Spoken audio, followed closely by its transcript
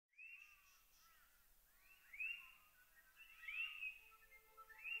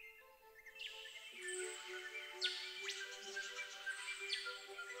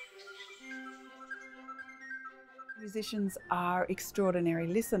Musicians are extraordinary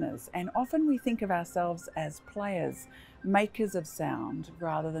listeners, and often we think of ourselves as players, makers of sound,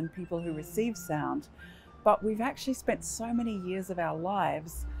 rather than people who receive sound. But we've actually spent so many years of our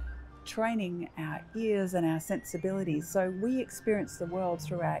lives training our ears and our sensibilities, so we experience the world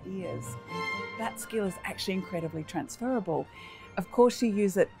through our ears. That skill is actually incredibly transferable. Of course, you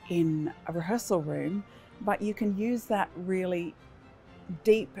use it in a rehearsal room, but you can use that really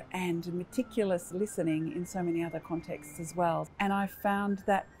deep and meticulous listening in so many other contexts as well. And I've found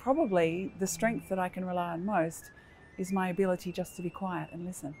that probably the strength that I can rely on most is my ability just to be quiet and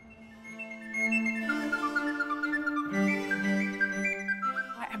listen.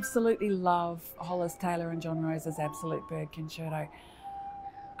 I absolutely love Hollis, Taylor and John Rose's Absolute Bird Concerto.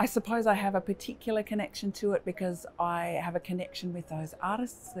 I suppose I have a particular connection to it because I have a connection with those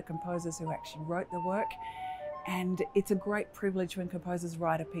artists, the composers who actually wrote the work. And it's a great privilege when composers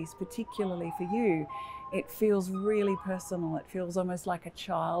write a piece, particularly for you. It feels really personal. It feels almost like a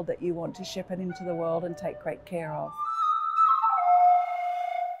child that you want to shepherd into the world and take great care of.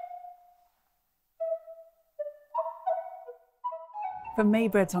 For me,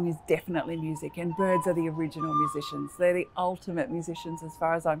 birdsong is definitely music, and birds are the original musicians. They're the ultimate musicians as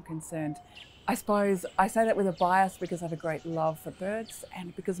far as I'm concerned. I suppose I say that with a bias because I have a great love for birds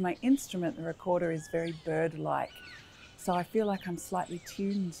and because my instrument, the recorder, is very bird-like. So I feel like I'm slightly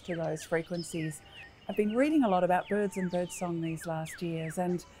tuned to those frequencies. I've been reading a lot about birds and birdsong these last years,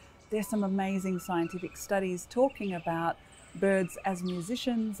 and there's some amazing scientific studies talking about birds as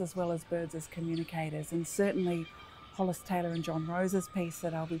musicians as well as birds as communicators. And certainly Hollis, Taylor and John Rose's piece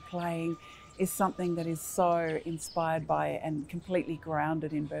that I'll be playing is something that is so inspired by and completely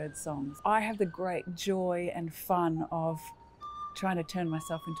grounded in bird songs. I have the great joy and fun of trying to turn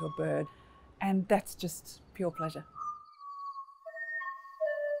myself into a bird, and that's just pure pleasure.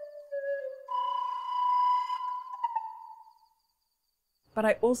 But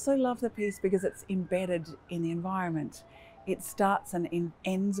I also love the piece because it's embedded in the environment. It starts and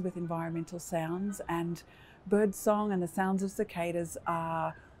ends with environmental sounds, and bird song and the sounds of cicadas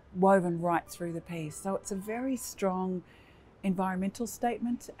are woven right through the piece. So it's a very strong environmental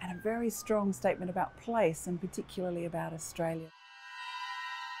statement and a very strong statement about place, and particularly about Australia.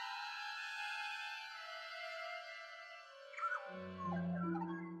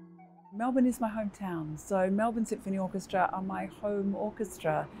 Melbourne is my hometown, so Melbourne Symphony Orchestra are my home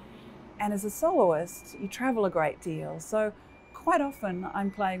orchestra. And as a soloist, you travel a great deal, so quite often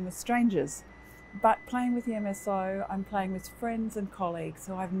I'm playing with strangers. But playing with the MSO, I'm playing with friends and colleagues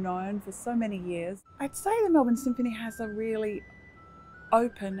who I've known for so many years. I'd say the Melbourne Symphony has a really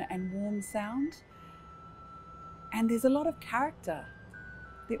open and warm sound, and there's a lot of character.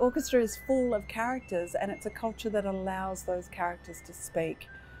 The orchestra is full of characters, and it's a culture that allows those characters to speak.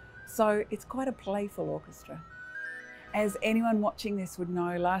 So it's quite a playful orchestra. As anyone watching this would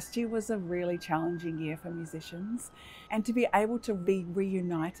know, last year was a really challenging year for musicians, and to be able to be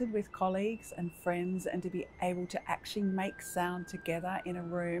reunited with colleagues and friends and to be able to actually make sound together in a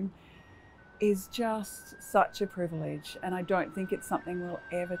room is just such a privilege, and I don't think it's something we'll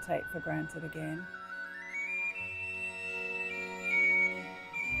ever take for granted again.